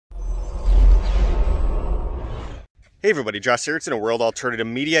Hey everybody, Josh Sigurdson, a World Alternative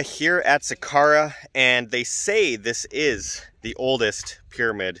Media here at Saqqara, and they say this is the oldest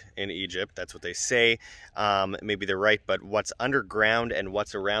pyramid in Egypt. That's what they say. Maybe they're right, but what's underground and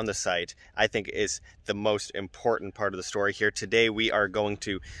what's around the site, I think, is the most important part of the story here. Today we are going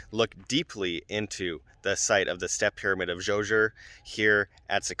to look deeply into the site of the Step Pyramid of Djoser here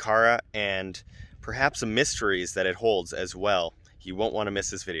at Saqqara, and perhaps some mysteries that it holds as well. You won't want to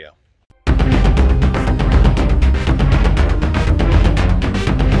miss this video.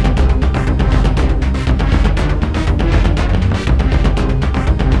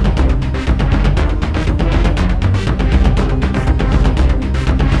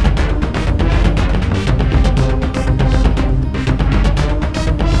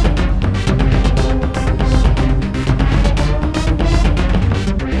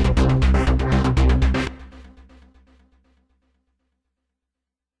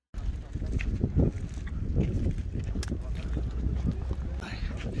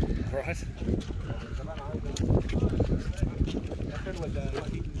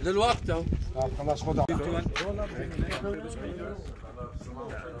 للوقت اهو خلاص خدها.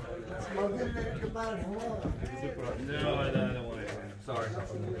 Sorry.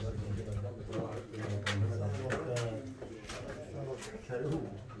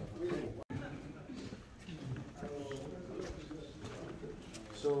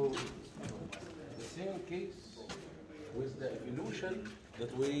 So the same case with the evolution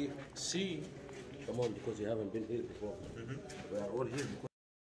that we see. Come on, because you haven't been here before. We are all here because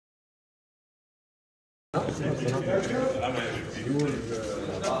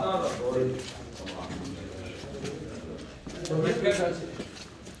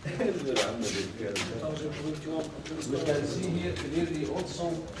we can see here clearly also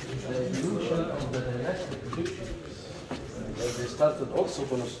the evolution of the dynastic Egyptians. They started also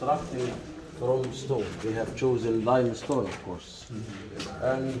constructing from stone. They have chosen limestone, of course,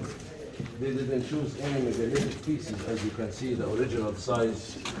 and they didn't choose any megalithic pieces. As you can see, the original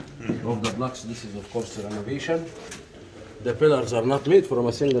size of the blocks. This is, of course, a renovation. The pillars are not made from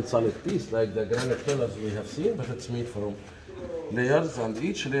a single solid piece like the granite pillars we have seen, but it's made from layers, and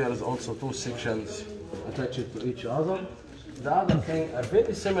each layer is also two sections attached to each other. The other thing, a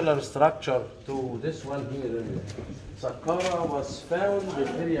very similar structure to this one here in Saqqara was found in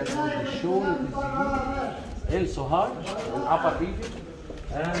the area called the Shoal in Sohar, in Upper Egypt,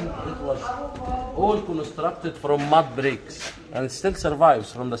 and it was all constructed from mud bricks, and it still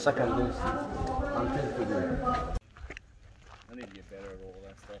survives from the second dynasty until today. I need to get better at all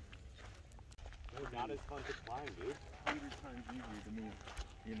that stuff. It's not as fun to climb, dude. 100 times easier to move,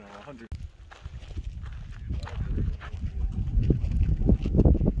 you know, 100.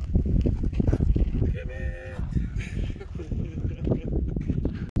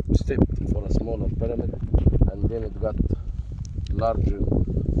 Step for a smaller pyramid, and then it got larger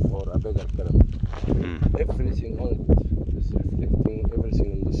or a bigger pyramid. Everything on it is reflecting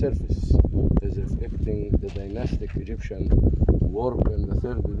everything on the surface. Is reflecting the dynastic Egyptian work in the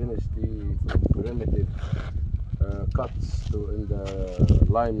third dynasty, from primitive cuts to in the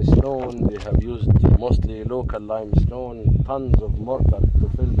limestone. They have used mostly local limestone, tons of mortar to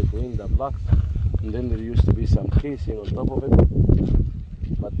fill between the blocks, and then there used to be some casing on top of it.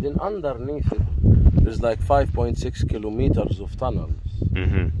 But then underneath it, there's like 5.6 kilometers of tunnels,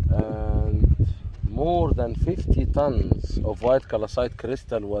 and more than 50 tons of white calcite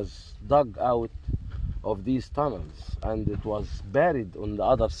crystal was dug out of these tunnels, and it was buried on the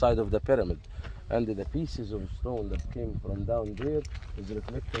other side of the pyramid. And the pieces of stone that came from down there is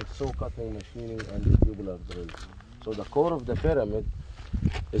reflecting saw cutting, machining, and the tubular drills. So the core of the pyramid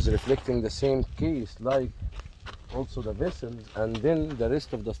is reflecting the same case, like also the vessels, and then the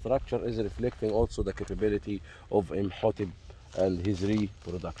rest of the structure is reflecting also the capability of Imhotep and his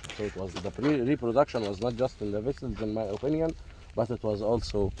reproduction. So it was the reproduction was not just in the vessels, in my opinion, but it was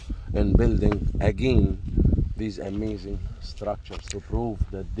also in building again these amazing structures to prove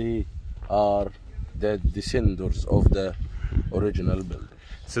that they are the descendants of the original building.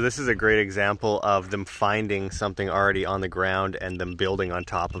 So this is a great example of them finding something already on the ground and them building on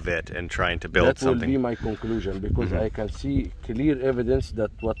top of it and trying to build something. That will be my conclusion, because I can see clear evidence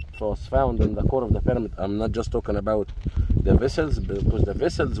that what was found in the core of the pyramid, I'm not just talking about the vessels, because the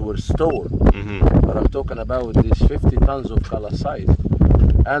vessels were stored, but I'm talking about these 50 tons of calcite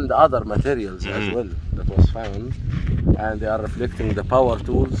and other materials as well that was found, and they are reflecting the power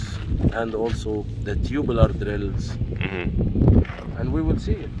tools and also the tubular drills, and we will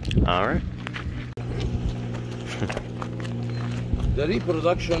see it. All right. The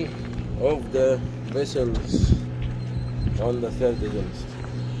reproduction of the vessels on the third dynasty.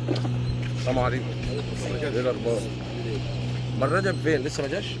 السلام عليكم. ايه الاخبار؟ ما الرجب فين؟ لسه ما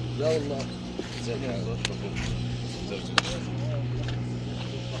جاش؟ لا والله.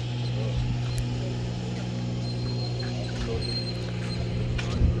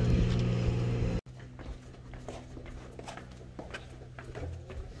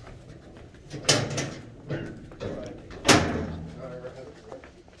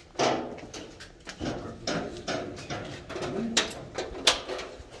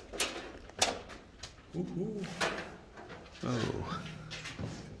 Oh.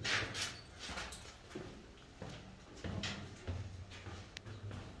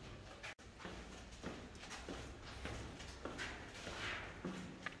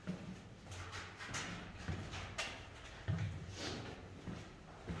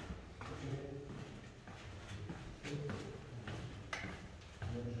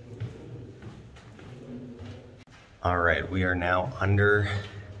 All right, we are now under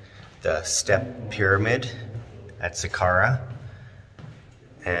the Step Pyramid at Saqqara,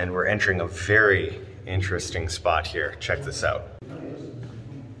 and we're entering a very interesting spot here. Check this out.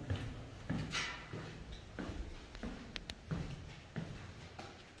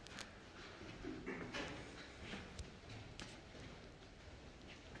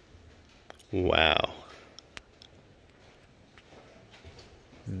 Wow.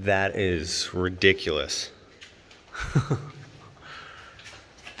 That is ridiculous.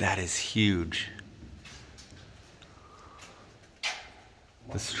 That is huge.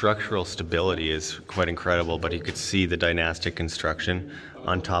 The structural stability is quite incredible, but you could see the dynastic construction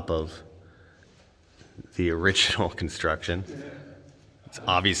on top of the original construction. It's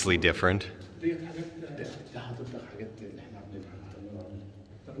obviously different.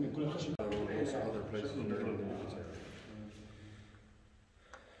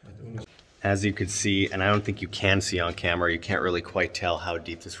 As you could see, and I don't think you can see on camera, you can't really quite tell how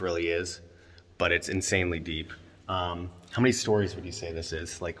deep this really is, but it's insanely deep. How many stories would you say this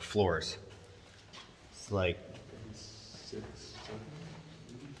is? Like floors? It's like 6, 7.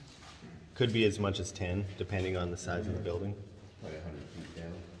 Could be as much as 10, depending on the size of the building. Like 100 feet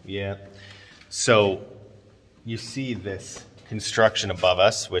down. Yeah. So you see this construction above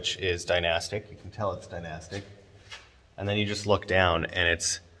us, which is dynastic. You can tell it's dynastic. And then you just look down and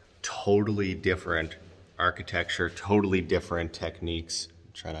it's totally different architecture, totally different techniques.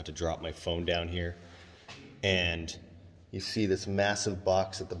 Try not to drop my phone down here. And you see this massive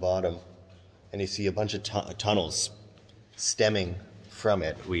box at the bottom, and you see a bunch of tunnels stemming from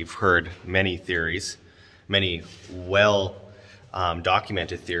it. We've heard many theories, many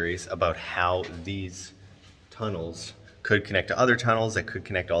documented theories about how these tunnels could connect to other tunnels that could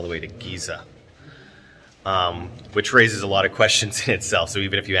connect all the way to Giza. Which raises a lot of questions in itself. So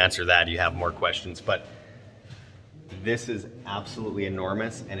even if you answer that, you have more questions. But this is absolutely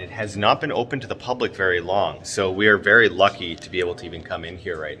enormous, and it has not been open to the public very long. So we are very lucky to be able to even come in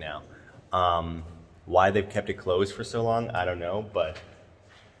here right now. Why they've kept it closed for so long, I don't know, but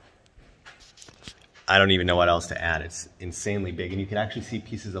I don't even know what else to add. It's insanely big, and you can actually see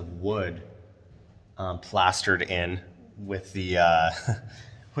pieces of wood plastered in with the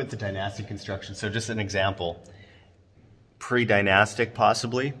with the dynastic construction. So just an example, pre-dynastic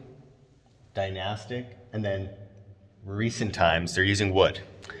possibly, dynastic, and then recent times they're using wood.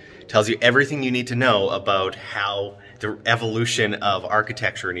 Tells you everything you need to know about how the evolution of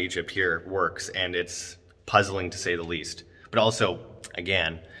architecture in Egypt here works, and it's puzzling to say the least. But also,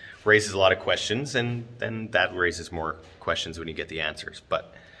 again, raises a lot of questions, and then that raises more questions when you get the answers.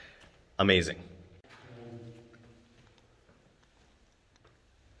 But amazing.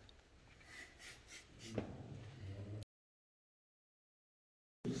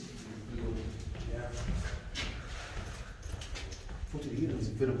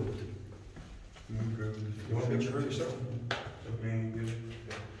 You want to make sure yourself?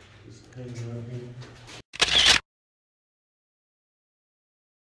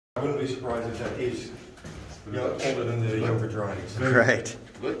 I wouldn't be surprised if that is, you know, older than the younger drawings. Right.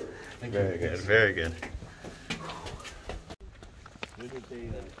 Good. Very good. Very good.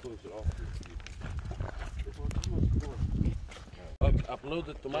 Upload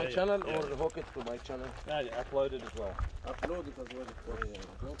it to my channel or hook it to my channel? Yeah, upload it as well. Upload it as well.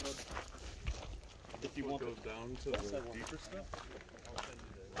 If you want to go down to the deeper stuff, I'll send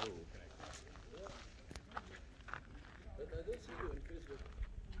you the.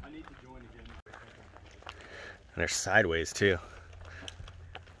 I need to join again. And they're sideways too.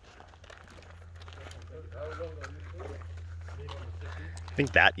 I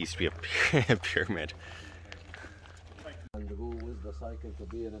think that used to be a pyramid. And go with the cycle to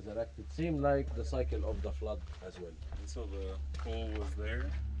be resurrected. Seemed like the cycle of the flood as well. And so the hole was there.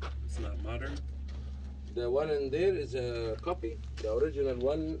 It's not mud The one in there is a copy. The original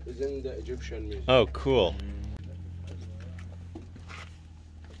one is in the Egyptian museum. Oh, cool.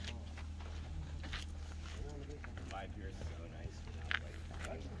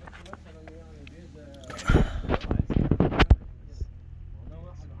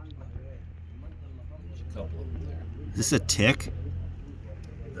 Is this a tick?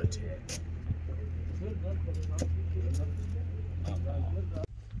 The tick.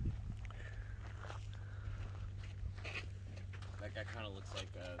 That guy kind of looks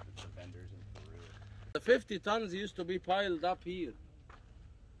like the vendors in Peru. The 50 tons used to be piled up here.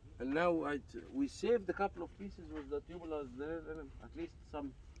 And now we saved a couple of pieces with the tubulars there, and at least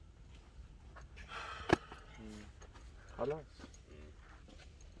some. Halas.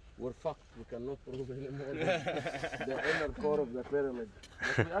 We're fucked. We cannot prove anymore the inner core of the pyramid.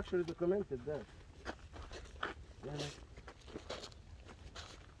 But we actually documented that. Yeah.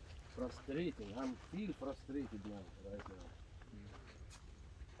 Frustrating. I feel frustrated now, right now.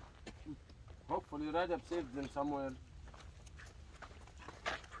 Hopefully Rajab saved them somewhere.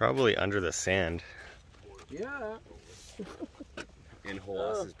 Probably under the sand. Yeah. In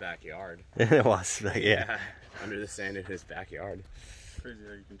Hawass's backyard. Yeah. Under the sand in his backyard. Crazy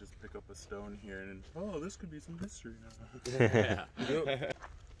how you can just pick up a stone here and oh, this could be some history now. Yeah.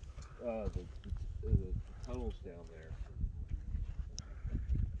 The tunnels down there.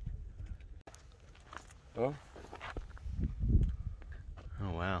 Oh.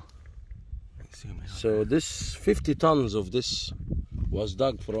 Oh, wow. Zoom in. So this 50 tons of this was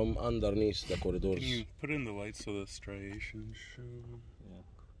dug from underneath the corridors. Can you put in the lights so the striations show?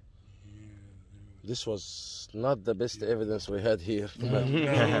 This was not the best evidence we had here. No.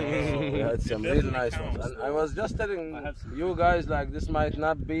 We had some real nice ones. And I was just telling you guys, like, this might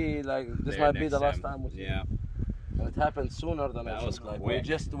not be, like, this might be the last time we see it. Yeah. And it happened sooner than That I was thought. Like,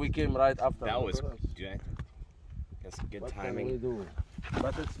 quick. we came right after. That was occurrence. good. That's good What can timing. we do?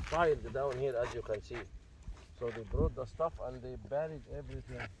 But it's piled down here, as you can see. So they brought the stuff and they buried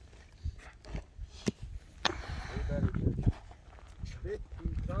everything. They buried it. 50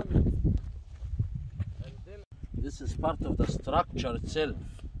 tons. And then this is part of the structure itself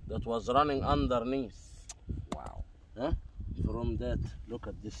that was running underneath. Wow. Huh? From that, look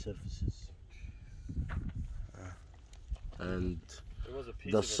at these surfaces. And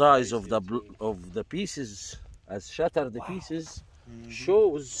the size of the pieces, as shattered the pieces,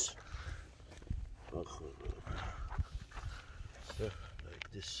 shows like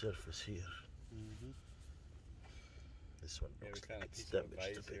this surface here. This one looks like it's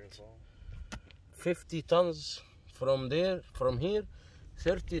damaged a bit. 50 tons from there, from here,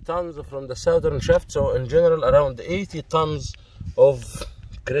 30 tons from the southern shaft. So in general, around 80 tons of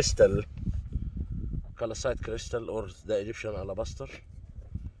crystal, calcite crystal or the Egyptian alabaster,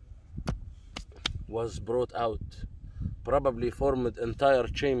 was brought out. Probably formed entire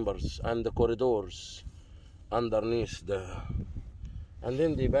chambers and the corridors underneath the, and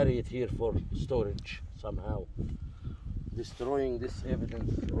then they bury it here for storage somehow, destroying this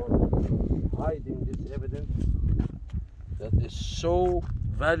evidence or hiding this evidence that is so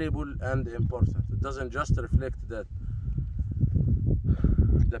valuable and important. It doesn't just reflect that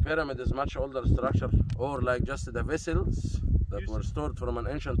the pyramid is much older structure or like just the vessels that were stored from an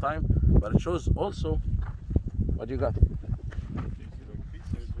ancient time, but it shows also what you got.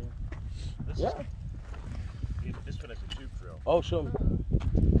 Yeah. This one has a tube drill. Oh, show me.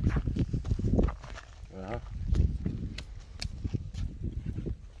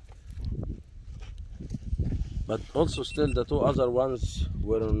 But also still the two other ones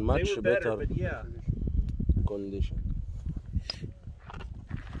were in much They were better, better but yeah. condition.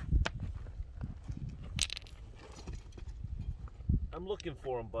 I'm looking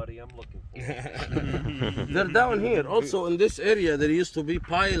for them, buddy. I'm looking for them. They're down here. Also in this area there used to be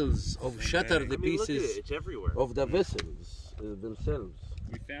piles of shattered I mean, look at it. pieces It's everywhere. of the vessels themselves.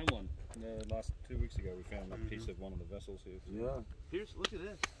 We found one last 2 weeks ago. We found a piece of one of the vessels here. Yeah. Here's, look at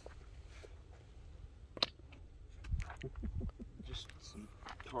this. Just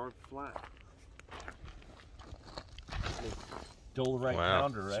carved flat. Dolerite Wow.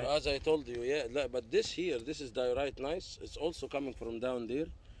 pounder, right? So as I told you, yeah, but this here, this is diorite nice. It's also coming from down there.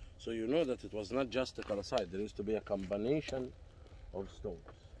 So you know that it was not just a calcite. There used to be a combination of stones.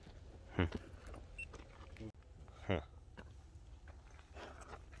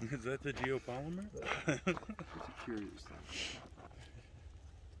 Is that the geopolymer? It's a curious thing.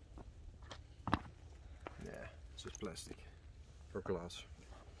 Yeah, it's just plastic or glass.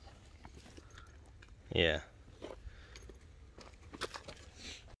 Yeah.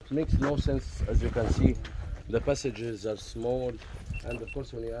 It makes no sense, as you can see. The passages are small. And of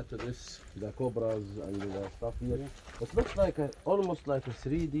course, when you add to this the cobras and the stuff here, it looks like almost like a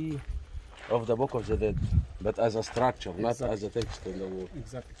 3D of the Book of the Dead, but as a structure, not as a text on the wall.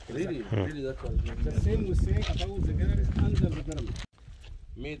 Exactly. Really, really, that's what it The same we say about the galleries under the pyramid.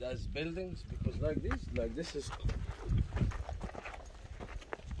 made as buildings, because like this is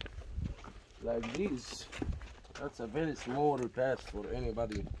like these. That's a very small path for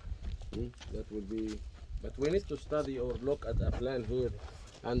anybody. That would be, but we need to study or look at a plan here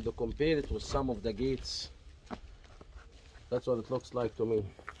and to compare it with some of the gates. That's what it looks like to me.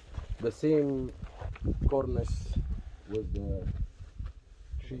 The same cornice with the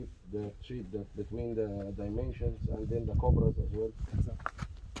sheep that between the dimensions, and then the cobras as well. Exactly.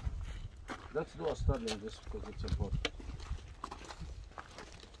 Let's do a study on this because it's important.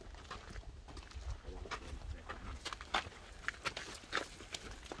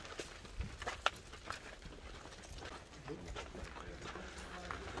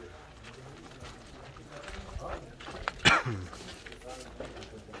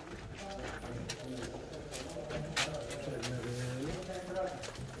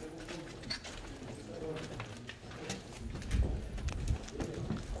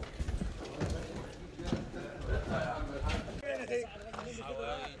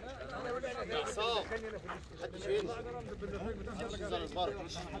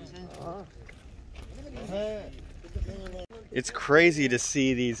 It's crazy to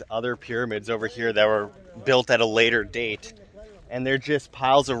see these other pyramids over here that were built at a later date, and they're just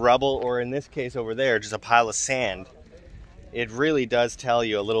piles of rubble, or in this case over there, just a pile of sand. It really does tell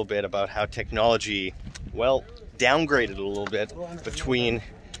you a little bit about how technology, well, downgraded a little bit between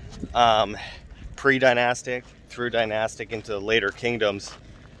pre-dynastic through dynastic into later kingdoms.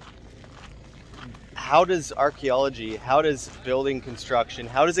 How does archaeology, how does building construction,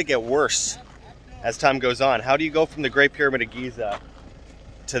 how does it get worse as time goes on? How do you go from the Great Pyramid of Giza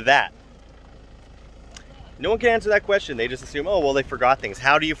to that? No one can answer that question. They just assume, oh, well, they forgot things.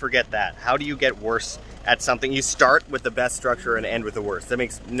 How do you forget that? How do you get worse at something? You start with the best structure and end with the worst. That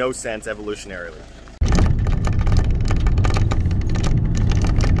makes no sense evolutionarily.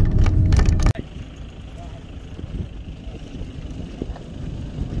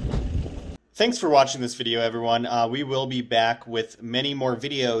 Thanks for watching this video, everyone. We will be back with many more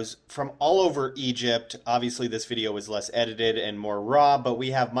videos from all over Egypt. Obviously, this video was less edited and more raw, but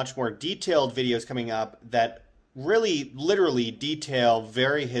we have much more detailed videos coming up that really, literally detail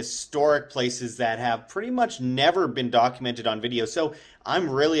very historic places that have pretty much never been documented on video. So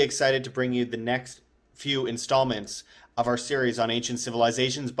I'm really excited to bring you the next few installments of our series on ancient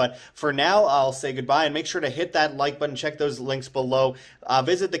civilizations. But for now, I'll say goodbye, and make sure to hit that like button, check those links below.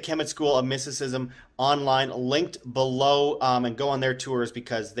 Visit the Khemit School of Mysticism online, linked below, and go on their tours,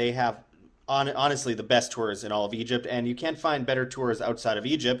 because they have honestly the best tours in all of Egypt, and you can't find better tours outside of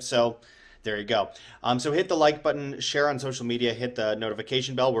Egypt. So there you go. So hit the like button, share on social media, hit the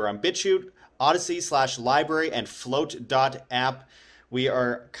notification bell. We're on BitChute, Odysee /LBRY, and Flote.app. We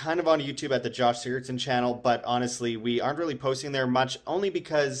are kind of on YouTube at the Josh Sigurdson channel, but honestly, we aren't really posting there much, only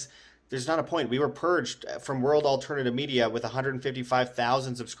because there's not a point. We were purged from World Alternative Media with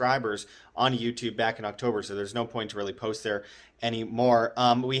 155,000 subscribers on YouTube back in October, so there's no point to really post there anymore.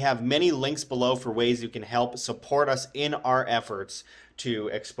 We have many links below for ways you can help support us in our efforts to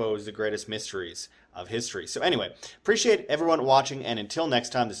expose the greatest mysteries of history. So anyway, appreciate everyone watching, and until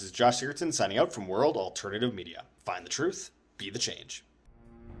next time, this is Josh Sigurdson signing out from World Alternative Media. Find the truth. Be the change.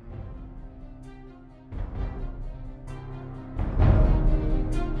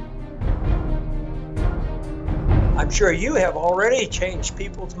 I'm sure you have already changed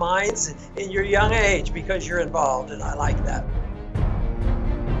people's minds in your young age because you're involved, and I like that.